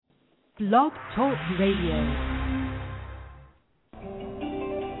Blog Talk Radio.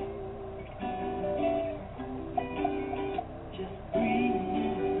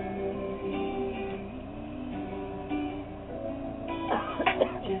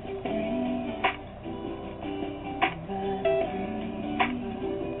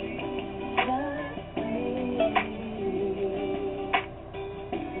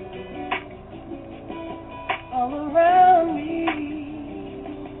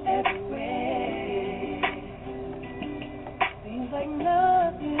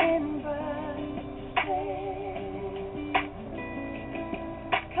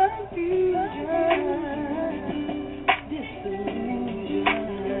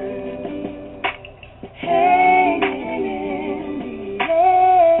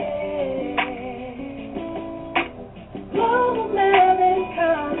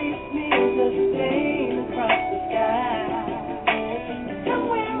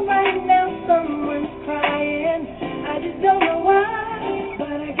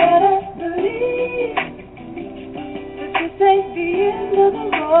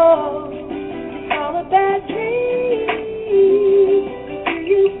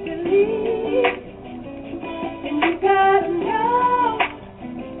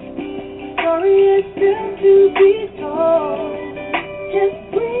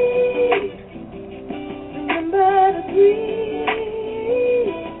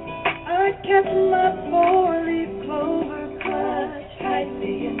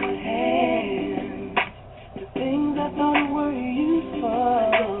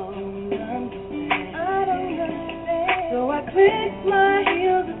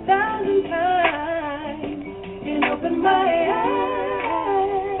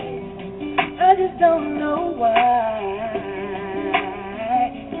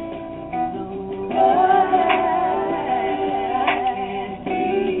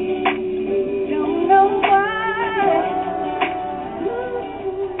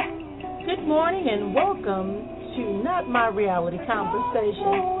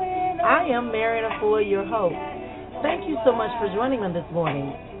 I am Marrian, Efua, your host. Thank you so much for joining me this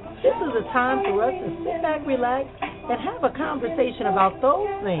morning. This is a time for us to sit back, relax, and have a conversation about those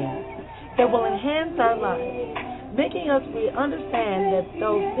things that will enhance our lives, making us understand that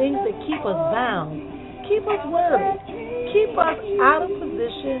those things that keep us bound, keep us worried, keep us out of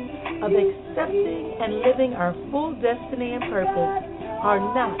position of accepting and living our full destiny and purpose are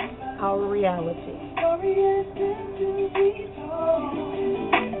not our reality.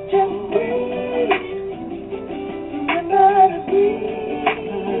 Just breathe. Remember to breathe.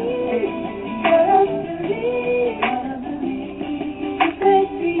 Gotta believe. You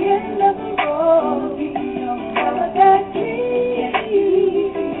face the end of the road. Follow that dream.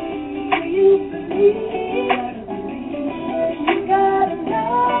 Do you believe? You gotta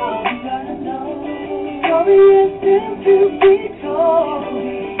know. Story is still to be told.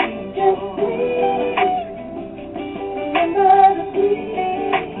 Just breathe. Remember to breathe.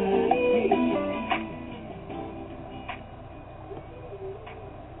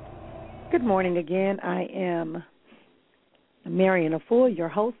 Good morning again. I am Marrian, Efua, your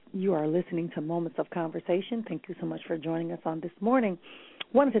host. You are listening to Moments of Conversation. Thank you so much for joining us on this morning.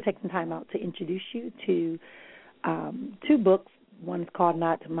 Wanted to take some time out to introduce you to two books. One is called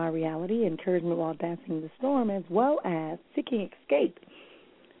Not My Reality, Encouragement While Dancing the Storm, as well as Seeking Escape,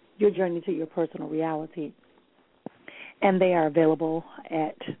 Your Journey to Your Personal Reality. And they are available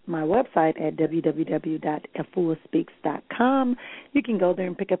at my website at www.efuaspeaks.com. You can go there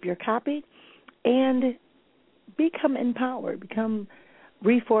and pick up your copy and become empowered, become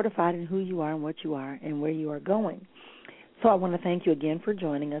refortified in who you are and what you are and where you are going. So I want to thank you again for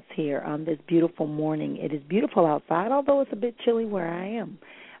joining us here on this beautiful morning. It is beautiful outside, although it's a bit chilly where I am.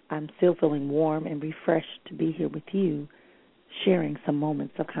 I'm still feeling warm and refreshed to be here with you, sharing some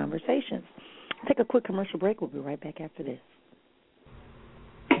moments of conversations. Take a quick commercial break. We'll be right back after this.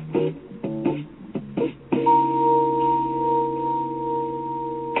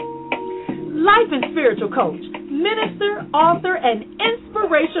 Life and spiritual coach, minister, author, and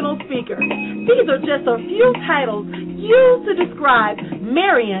inspirational speaker. These are just a few titles used to describe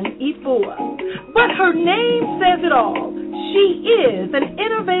Marrian Efua. But her name says it all. She is an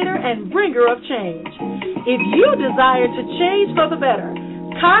innovator and bringer of change. If you desire to change for the better,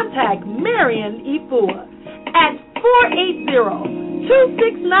 contact Marrian Efua at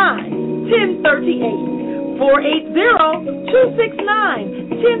 480-269-1038,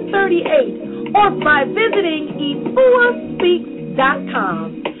 480-269-1038, or by visiting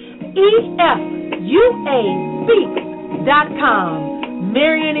EfuaSpeaks.com, EFUASpeaks.com.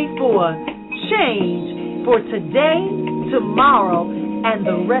 Marrian Efua, change for today, tomorrow, and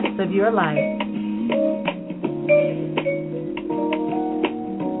the rest of your life.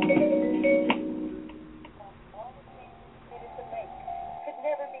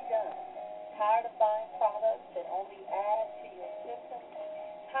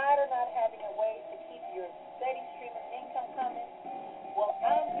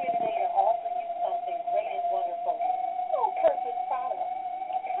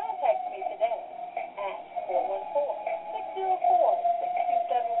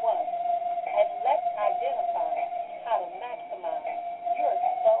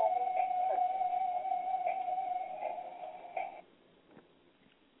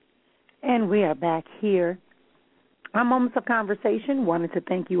 And we are back here. Our Moments of Conversation. Wanted to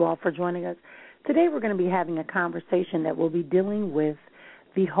thank you all for joining us. Today we're going to be having a conversation that will be dealing with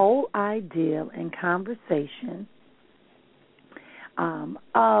the whole idea and conversation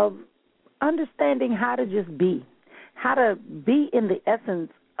of understanding how to just be, how to be in the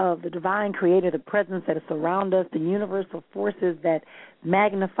essence of the divine creator, the presence that is around us, the universal forces that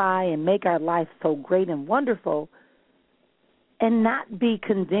magnify and make our life so great and wonderful, and not be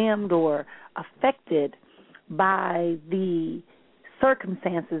condemned or affected by the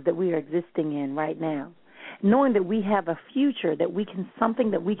circumstances that we are existing in right now. Knowing that we have a future that we can, something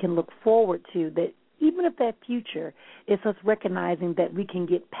that we can look forward to, that even if that future is us recognizing that we can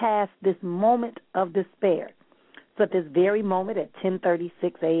get past this moment of despair. So at this very moment at 10:36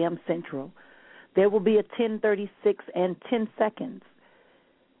 a.m. Central, there will be a 10:36 and 10 seconds.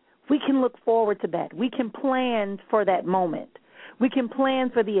 We can look forward to that. We can plan for that moment. We can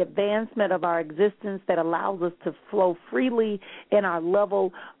plan for the advancement of our existence that allows us to flow freely in our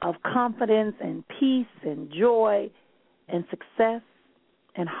level of confidence and peace and joy and success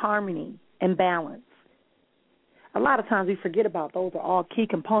and harmony and balance. A lot of times we forget about those are all key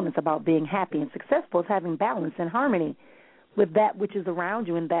components about being happy and successful, is having balance and harmony with that which is around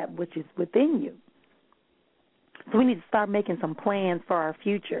you and that which is within you. So we need to start making some plans for our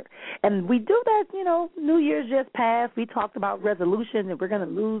future. And we do that, New Year's just passed. We talked about resolutions and we're going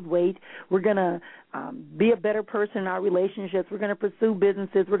to lose weight. We're going to be a better person in our relationships. We're going to pursue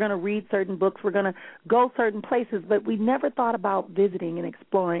businesses. We're going to read certain books. We're going to go certain places. But we never thought about visiting and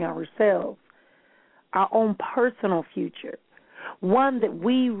exploring ourselves, our own personal future, one that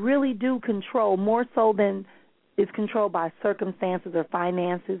we really do control more so than is controlled by circumstances or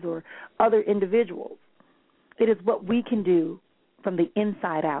finances or other individuals. It is what we can do from the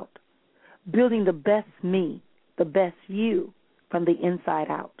inside out, building the best me, the best you from the inside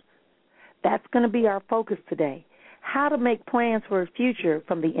out. That's going to be our focus today, how to make plans for a future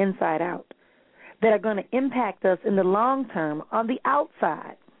from the inside out that are going to impact us in the long term on the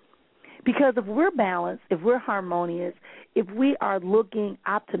outside. Because if we're balanced, if we're harmonious, if we are looking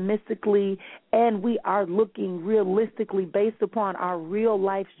optimistically and we are looking realistically based upon our real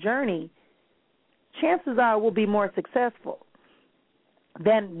life's journey, chances are we'll be more successful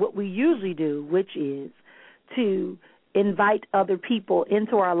than what we usually do, which is to invite other people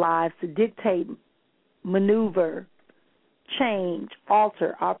into our lives to dictate, maneuver, change,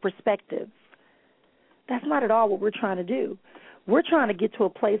 alter our perspectives. That's not at all what we're trying to do. We're trying to get to a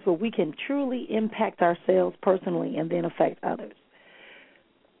place where we can truly impact ourselves personally and then affect others.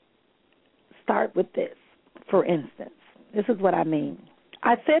 Start with this, for instance. This is what I mean.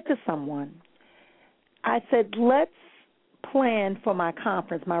 I said to someone, let's plan for my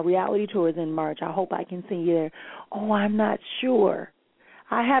conference. My reality tour is in March. I hope I can see you there. Oh, I'm not sure.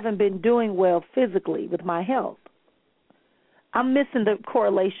 I haven't been doing well physically with my health. I'm missing the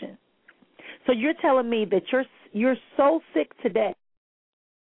correlation. So you're telling me that you're so sick today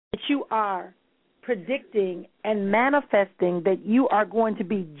that you are predicting and manifesting that you are going to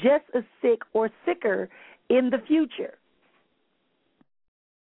be just as sick or sicker in the future.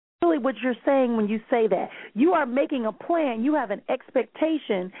 Really what you're saying when you say that. You are making a plan. You have an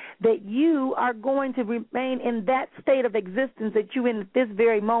expectation that you are going to remain in that state of existence that you're in at this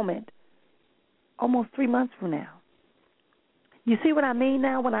very moment almost 3 months from now. You see what I mean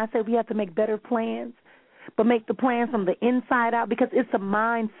now when I say we have to make better plans, but make the plans from the inside out, because it's a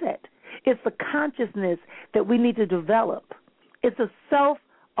mindset. It's a consciousness that we need to develop. It's a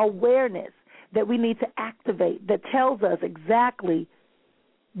self-awareness that we need to activate that tells us exactly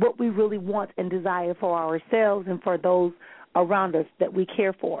what we really want and desire for ourselves and for those around us that we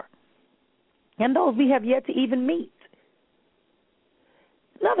care for, and those we have yet to even meet.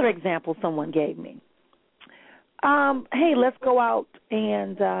 Another example someone gave me. Hey, let's go out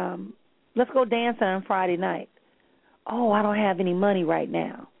and let's go dancing on Friday night. Oh, I don't have any money right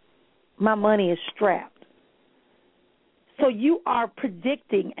now. My money is strapped. So you are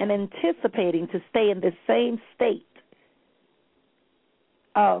predicting and anticipating to stay in the same state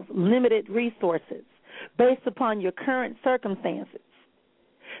of limited resources based upon your current circumstances.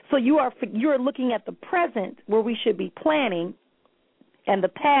 So you're looking at the present where we should be planning, and the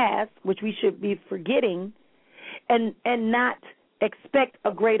past which we should be forgetting, and not expect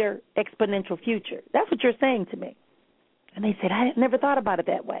a greater exponential future. That's what you're saying to me. And they said, I never thought about it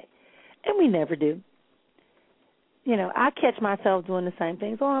that way. And we never do. You know, I catch myself doing the same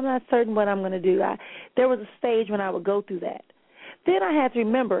things. Oh, I'm not certain what I'm going to do. There was a stage when I would go through that. Then I had to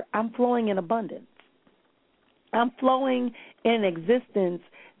remember I'm flowing in abundance. I'm flowing in an existence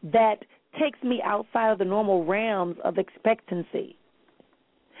that takes me outside of the normal realms of expectancy.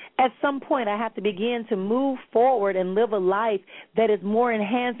 At some point, I have to begin to move forward and live a life that is more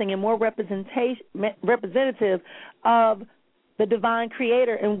enhancing and more representative of the divine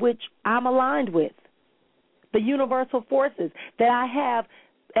creator in which I'm aligned with, the universal forces, that I have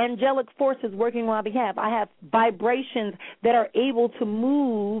angelic forces working on my behalf. I have vibrations that are able to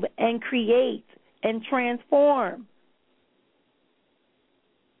move and create and transform.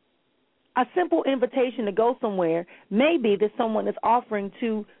 A simple invitation to go somewhere may be that someone is offering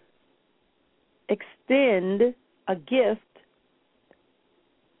to extend a gift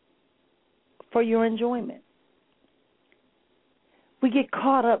for your enjoyment. We get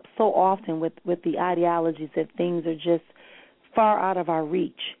caught up so often with the ideologies that things are just far out of our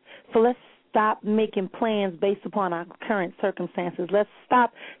reach. So let's stop making plans based upon our current circumstances. Let's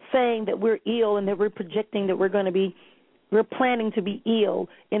stop saying that we're ill and that we're projecting that we're planning to be ill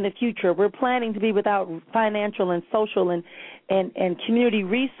in the future. We're planning to be without financial and social and community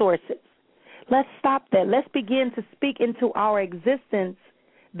resources. Let's stop that. Let's begin to speak into our existence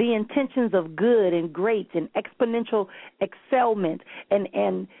the intentions of good and great and exponential excelment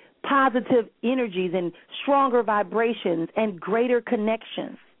and positive energies and stronger vibrations and greater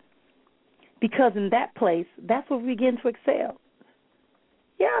connections. Because in that place, that's where we begin to excel.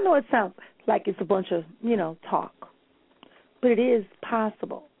 Yeah, I know it sounds like it's a bunch of, talk, but it is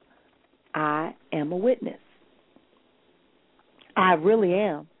possible. I am a witness. I really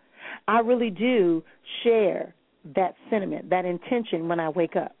am. I really do share that sentiment, that intention when I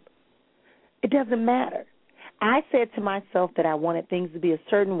wake up. It doesn't matter. I said to myself that I wanted things to be a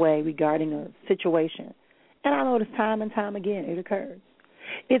certain way regarding a situation, and I notice time and time again it occurs.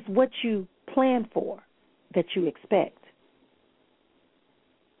 It's what you plan for that you expect.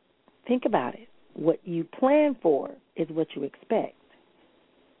 Think about it. What you plan for is what you expect.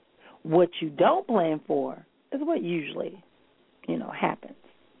 What you don't plan for is what usually, happens.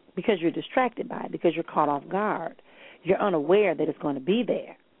 Because you're distracted by it, because you're caught off guard. You're unaware that it's going to be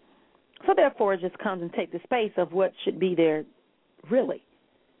there. So therefore, it just comes and takes the space of what should be there really.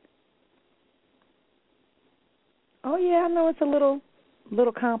 Oh, yeah, I know it's a little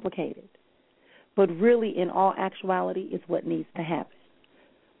complicated. But really, in all actuality, it's what needs to happen.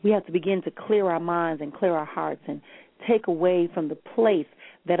 We have to begin to clear our minds and clear our hearts and take away from the place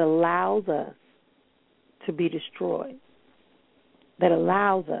that allows us to be destroyed, that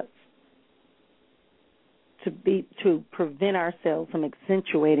allows us to prevent ourselves from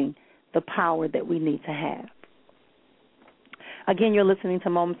accentuating the power that we need to have. Again, you're listening to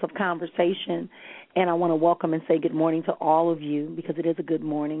Moments of Conversation, and I want to welcome and say good morning to all of you, because it is a good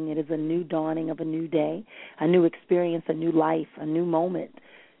morning. It is a new dawning of a new day, a new experience, a new life, a new moment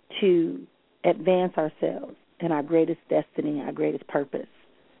to advance ourselves in our greatest destiny, our greatest purpose.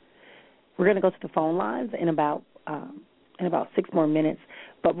 We're going to go to the phone lines in about 6 more minutes,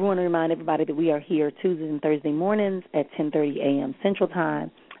 but we want to remind everybody that we are here Tuesdays and Thursday mornings at 10:30 a.m. Central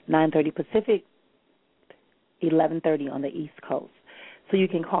Time, 9:30 Pacific, 11:30 on the East Coast. So you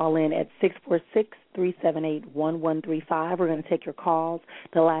can call in at 646-378-1135. We're going to take your calls.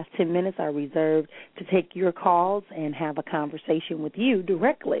 The last 10 minutes are reserved to take your calls and have a conversation with you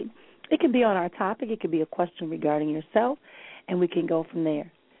directly. It can be on our topic. It could be a question regarding yourself, and we can go from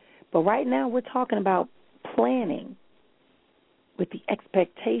there. But right now we're talking about planning with the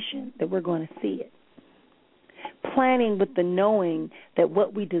expectation that we're going to see it. Planning with the knowing that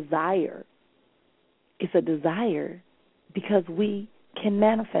what we desire is a desire because we can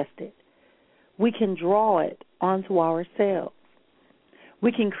manifest it. We can draw it onto ourselves.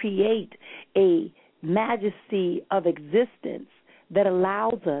 We can create a majesty of existence that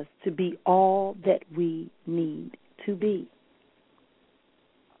allows us to be all that we need to be,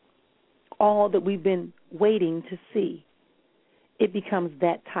 all that we've been waiting to see. It becomes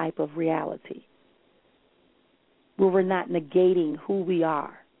that type of reality where we're not negating who we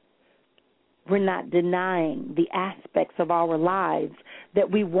are. We're not denying the aspects of our lives that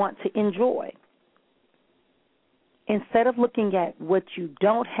we want to enjoy. Instead of looking at what you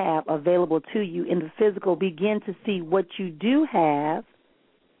don't have available to you in the physical, begin to see what you do have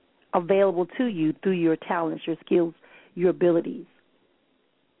available to you through your talents, your skills, your abilities,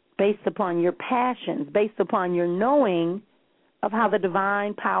 based upon your passions, based upon your knowing of how the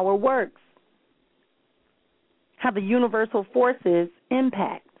divine power works, how the universal forces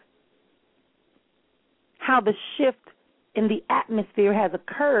impact, how the shift in the atmosphere has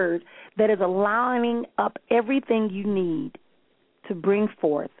occurred that is aligning up everything you need to bring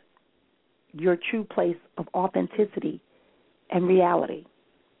forth your true place of authenticity and reality.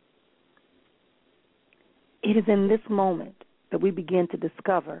 It is in this moment that we begin to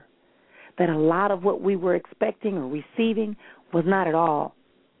discover that a lot of what we were expecting or receiving was not at all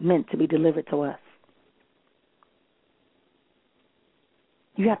meant to be delivered to us.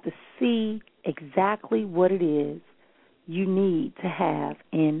 You have to see exactly what it is you need to have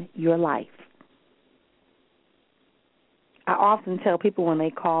in your life. I often tell people when they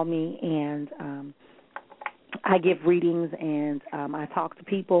call me and I give readings and I talk to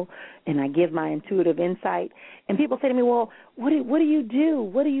people and I give my intuitive insight, and people say to me, well, what do you do?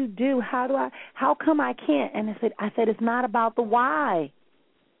 What do you do? How come I can't? And I said, it's not about the why.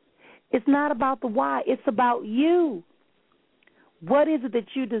 It's not about the why. It's about you. What is it that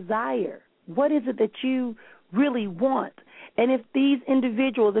you desire? What is it that you really want? And if these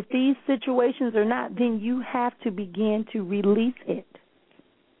individuals, if these situations are not, then you have to begin to release it.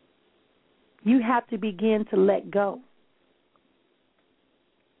 You have to begin to let go.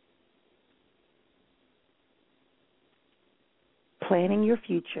 Planning your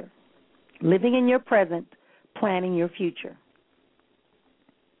future. Living in your present, planning your future.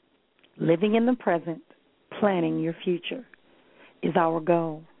 Living in the present, planning your future is our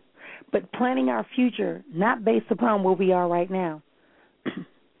goal. But planning our future not based upon where we are right now.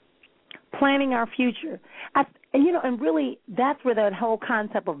 Planning our future. And really that's where that whole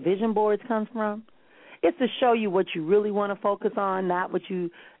concept of vision boards comes from. It's to show you what you really want to focus on, not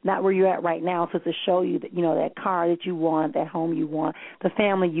where you're at right now. So it's to show you that, that car that you want, that home you want, the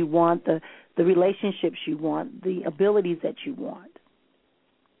family you want, the relationships you want, the abilities that you want.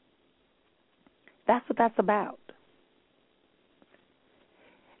 That's what that's about.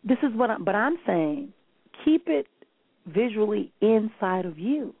 This is but I'm saying, keep it visually inside of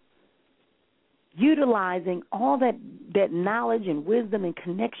you, utilizing all that knowledge and wisdom and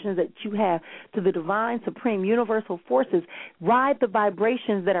connections that you have to the divine, supreme, universal forces. Ride the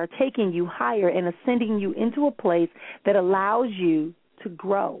vibrations that are taking you higher and ascending you into a place that allows you to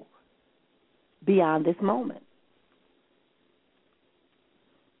grow beyond this moment,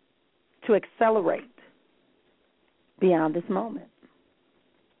 to accelerate beyond this moment.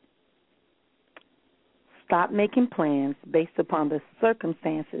 Stop making plans based upon the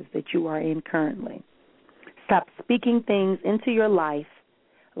circumstances that you are in currently. Stop speaking things into your life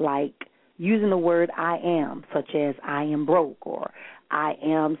like using the word I am, such as I am broke, or I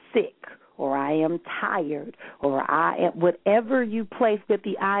am sick, or I am tired, or I am. Whatever you place with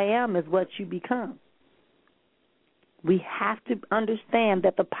the I am is what you become. We have to understand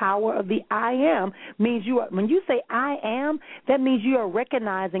that the power of the I am means when you say I am, that means you are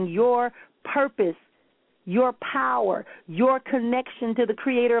recognizing your purpose, your power, your connection to the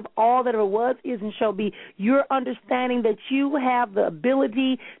creator of all that ever was, is, and shall be. You're understanding that you have the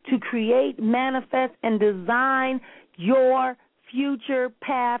ability to create, manifest, and design your future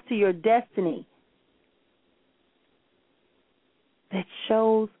path to your destiny that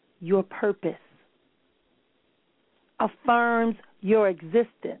shows your purpose, affirms your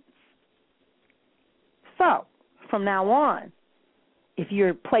existence. So, from now on, if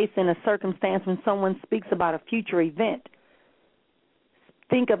you're placed in a circumstance when someone speaks about a future event,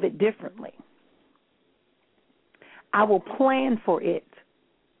 think of it differently. I will plan for it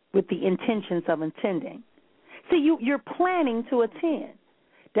with the intentions of attending. See, you're planning to attend.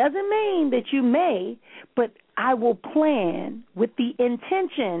 Doesn't mean that you may, but I will plan with the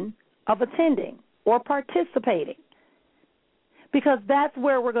intention of attending or participating, because that's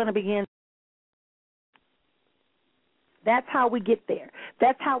where we're going to begin. That's how we get there.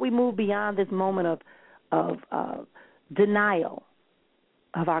 That's how we move beyond this moment of denial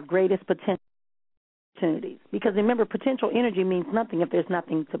of our greatest potential opportunities. Because remember, potential energy means nothing if there's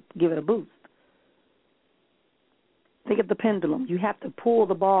nothing to give it a boost. Think of the pendulum. You have to pull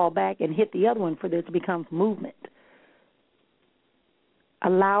the ball back and hit the other one for there to become movement.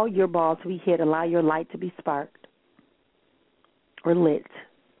 Allow your ball to be hit. Allow your light to be sparked or lit.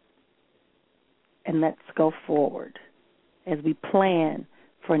 And let's go forward as we plan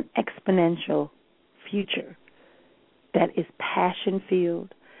for an exponential future that is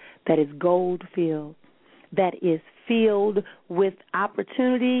passion-filled, that is gold-filled, that is filled with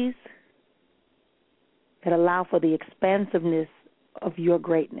opportunities that allow for the expansiveness of your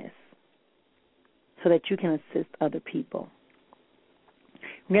greatness so that you can assist other people.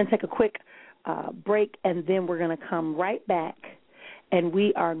 We're going to take a quick break, and then we're going to come right back, and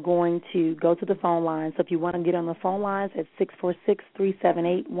we are going to go to the phone lines. So if you want to get on the phone lines at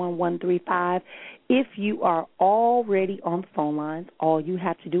 646-378-1135. If you are already on the phone lines, all you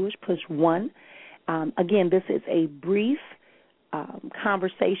have to do is push 1. Again, this is a brief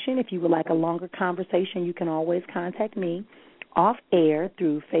conversation. If you would like a longer conversation, you can always contact me off air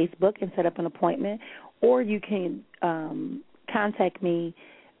through Facebook and set up an appointment, or you can contact me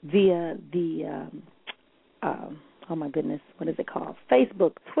via the, oh my goodness, what is it called?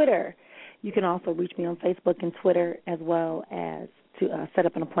 Facebook, Twitter. You can also reach me on Facebook and Twitter as well as to set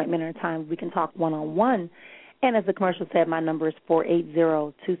up an appointment at a time we can talk one-on-one. And as the commercial said, my number is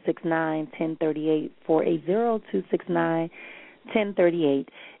 480-269-1038, 480-269-1038.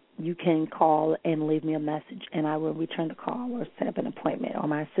 You can call and leave me a message, and I will return the call or set up an appointment, or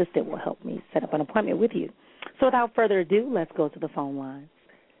my assistant will help me set up an appointment with you. So without further ado, let's go to the phone lines.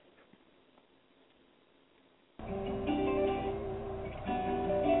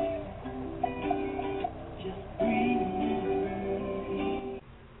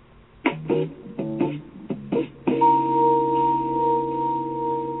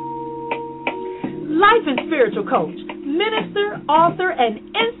 Life and spiritual coach, minister, author, and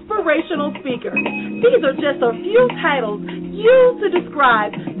inspirational speaker. These are just a few titles used to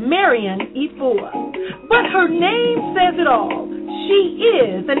describe Marrian Efua. But her name says it all. She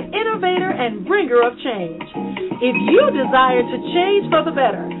is an innovator and bringer of change. If you desire to change for the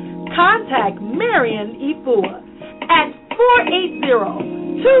better, contact Marrian Efua at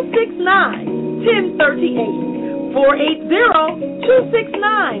 480-269-1038,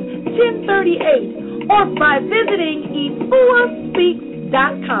 480-269-1038, or by visiting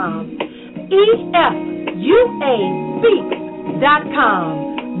EfuaSpeaks.com,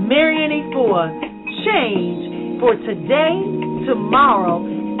 EFUASpeaks.com. Marrian Efua, change for today, tomorrow,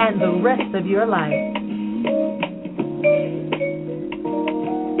 and the rest of your life.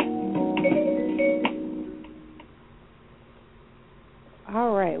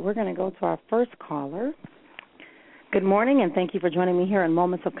 All right, we're going to go to our first caller. Good morning, and thank you for joining me here in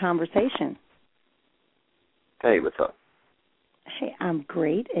Moments of Conversation. Hey, what's up? Hey, I'm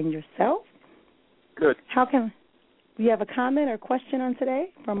great. And yourself? Good. Do you have a comment or question on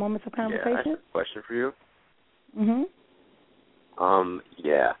today for Moments of Conversation? Yeah, I have a question for you. Mm-hmm.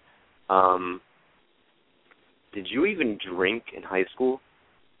 Yeah. Did you even drink in high school?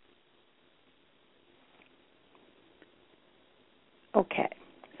 Okay.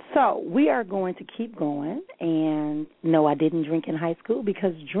 So we are going to keep going. And no, I didn't drink in high school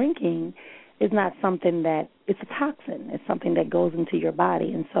because drinking is not something that, it's a toxin. It's something that goes into your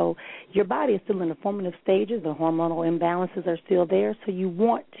body. And so your body is still in the formative stages. The hormonal imbalances are still there. So you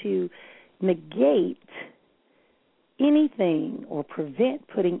want to negate anything or prevent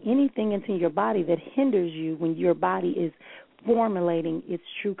putting anything into your body that hinders you when your body is formulating its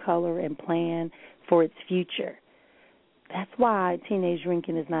true color and plan for its future. That's why teenage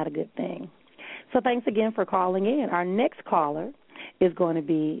drinking is not a good thing. So thanks again for calling in. Our next caller is going to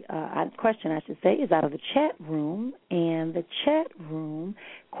be, a question I should say, is out of the chat room. And the chat room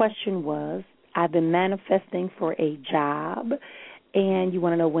question was, I've been manifesting for a job, and you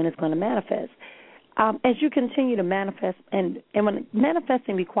want to know when it's going to manifest. As you continue to manifest, and when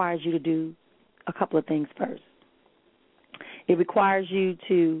manifesting requires you to do a couple of things first. It requires you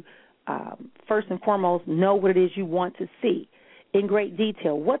to, first and foremost, know what it is you want to see in great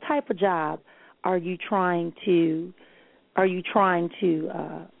detail. What type of job are you trying to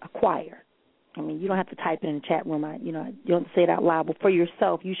acquire? I mean, you don't have to type it in the chat room. You don't say it out loud, but for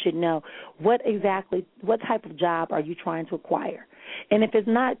yourself, you should know what type of job are you trying to acquire. And if it's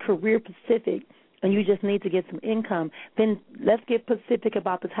not career specific and you just need to get some income, then let's get specific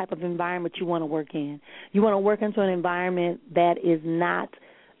about the type of environment you want to work in. You want to work into an environment that is not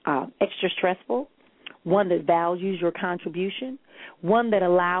extra stressful, one that values your contribution, one that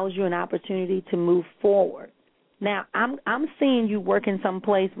allows you an opportunity to move forward. Now, I'm seeing you work in some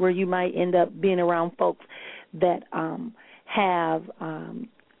place where you might end up being around folks that have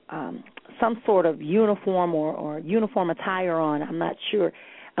some sort of uniform or uniform attire on. I'm not sure.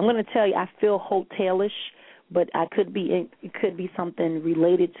 I'm going to tell you, I feel hotelish, but it could be something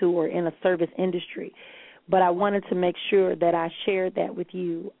related to or in a service industry. But I wanted to make sure that I shared that with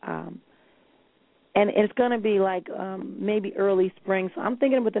you. And it's going to be like maybe early spring. So I'm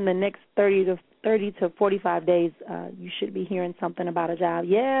thinking within the next 30 to 45 days, you should be hearing something about a job.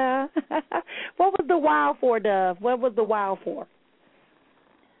 Yeah. What was the wow for, Dove? What was the wow for?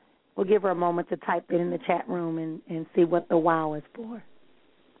 We'll give her a moment to type it in the chat room and see what the wow is for.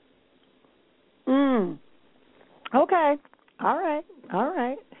 Okay. All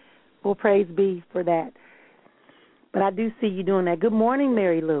right. Well, praise be for that. But I do see you doing that. Good morning,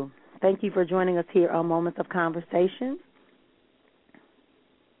 Mary Lou. Thank you for joining us here on Moments of Conversation.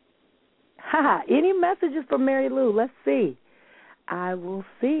 Any messages for Mary Lou? Let's see. I will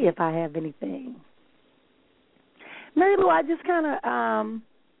see if I have anything. Mary Lou, I just kind of,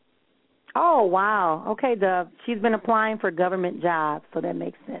 oh, wow. Okay, she's been applying for government jobs, so that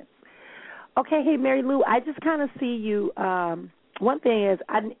makes sense. Okay, hey, Mary Lou, I just kind of see you, one thing is,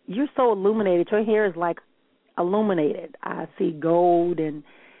 you're so illuminated. Your hair is like illuminated. I see gold and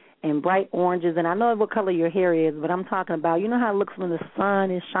bright oranges, and I know what color your hair is, but I'm talking about, you know how it looks when the sun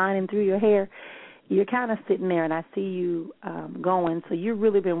is shining through your hair? You're kind of sitting there, and I see you going. So you've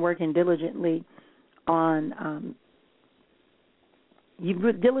really been working diligently on,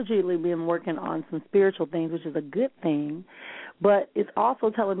 you've diligently been working on some spiritual things, which is a good thing, but it's also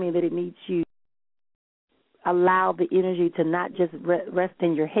telling me that it needs you allow the energy to not just rest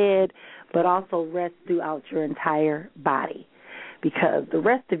in your head, but also rest throughout your entire body, because the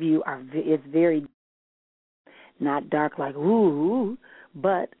rest of you is very not dark like ooh,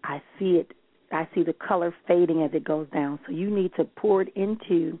 but I see the color fading as it goes down. So you need to pour it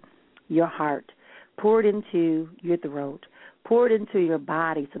into your heart, pour it into your throat, pour it into your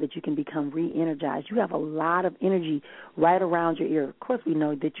body so that you can become re-energized. You have a lot of energy right around your ear. Of course, we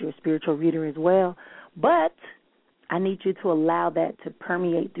know that you're a spiritual reader as well, but I need you to allow that to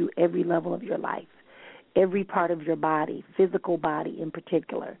permeate through every level of your life, every part of your body, physical body in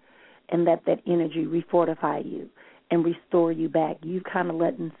particular, and that energy refortify you and restore you back. You've kind of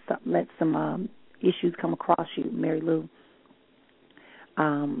let some issues come across you, Mary Lou,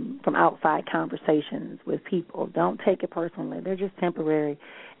 from outside conversations with people. Don't take it personally. They're just temporary.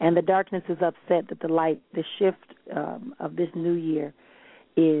 And the darkness is upset that the shift of this new year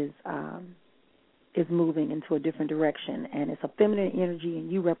is moving into a different direction. And it's a feminine energy, and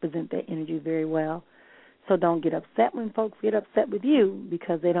you represent that energy very well. So don't get upset when folks get upset with you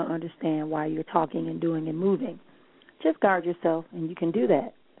because they don't understand why you're talking and doing and moving. Just guard yourself, and you can do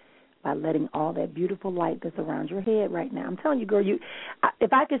that by letting all that beautiful light that's around your head right now. I'm telling you, girl,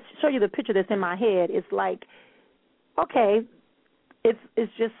 if I could show you the picture that's in my head, it's like, okay, it's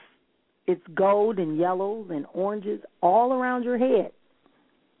gold and yellows and oranges all around your head.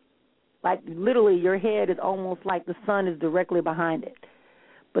 Like literally your head is almost like the sun is directly behind it.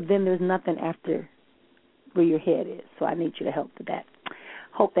 But then there's nothing after where your head is. So I need you to help with that.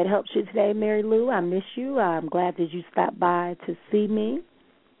 Hope that helps you today, Mary Lou. I miss you. I'm glad that you stopped by to see me.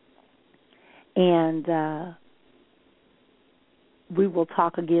 And we will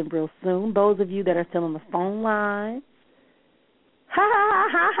talk again real soon. Those of you that are still on the phone line,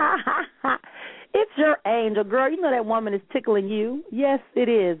 it's your angel, girl. You know that woman is tickling you. Yes, it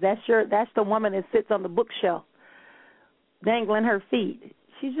is. That's the woman that sits on the bookshelf, dangling her feet.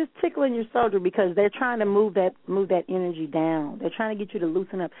 She's just tickling your shoulder because they're trying to move that energy down. They're trying to get you to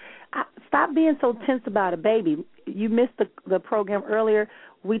loosen up. Stop being so tense about it, baby. You missed the program earlier.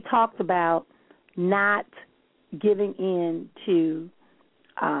 We talked about not giving in to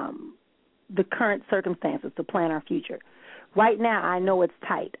the current circumstances to plan our future. Right now, I know it's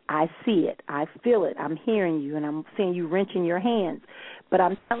tight. I see it. I feel it. I'm hearing you, and I'm seeing you wrenching your hands. But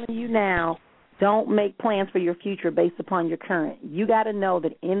I'm telling you now, don't make plans for your future based upon your current. You got to know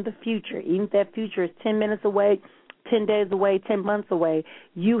that in the future, even if that future is 10 minutes away, 10 days away, 10 months away,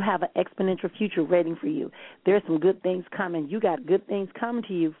 you have an exponential future waiting for you. There's some good things coming. You got good things coming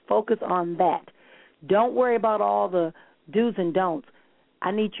to you. Focus on that. Don't worry about all the do's and don'ts.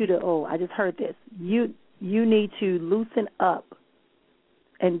 I need you to, I just heard this. You need to loosen up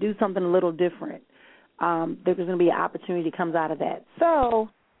and do something a little different. There's going to be an opportunity that comes out of that. So,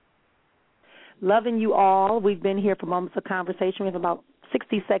 loving you all. We've been here for Moments of Conversation. We have about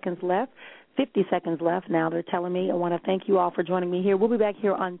 60 seconds left, 50 seconds left now, they're telling me. I want to thank you all for joining me here. We'll be back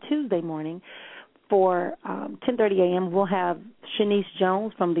here on Tuesday morning for 10:30 a.m. We'll have Shanice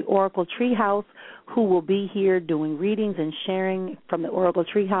Jones from the Oracle Treehouse, who will be here doing readings and sharing from the Oracle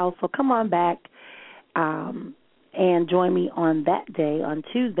Treehouse. So come on back and join me on that day, on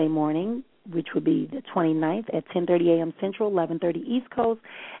Tuesday morning, which would be the 29th at 10:30 a.m. Central, 11:30 East Coast,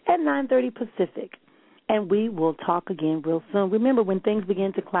 and 9:30 Pacific. And we will talk again real soon. Remember, when things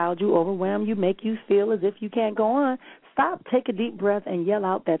begin to cloud you, overwhelm you, make you feel as if you can't go on, stop, take a deep breath, and yell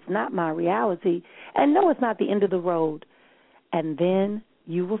out, "That's not my reality." And no, it's not the end of the road. And then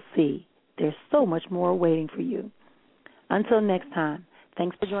you will see there's so much more waiting for you. Until next time,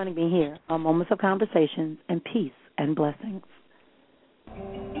 thanks for joining me here on Moments of Conversations, and peace and blessings.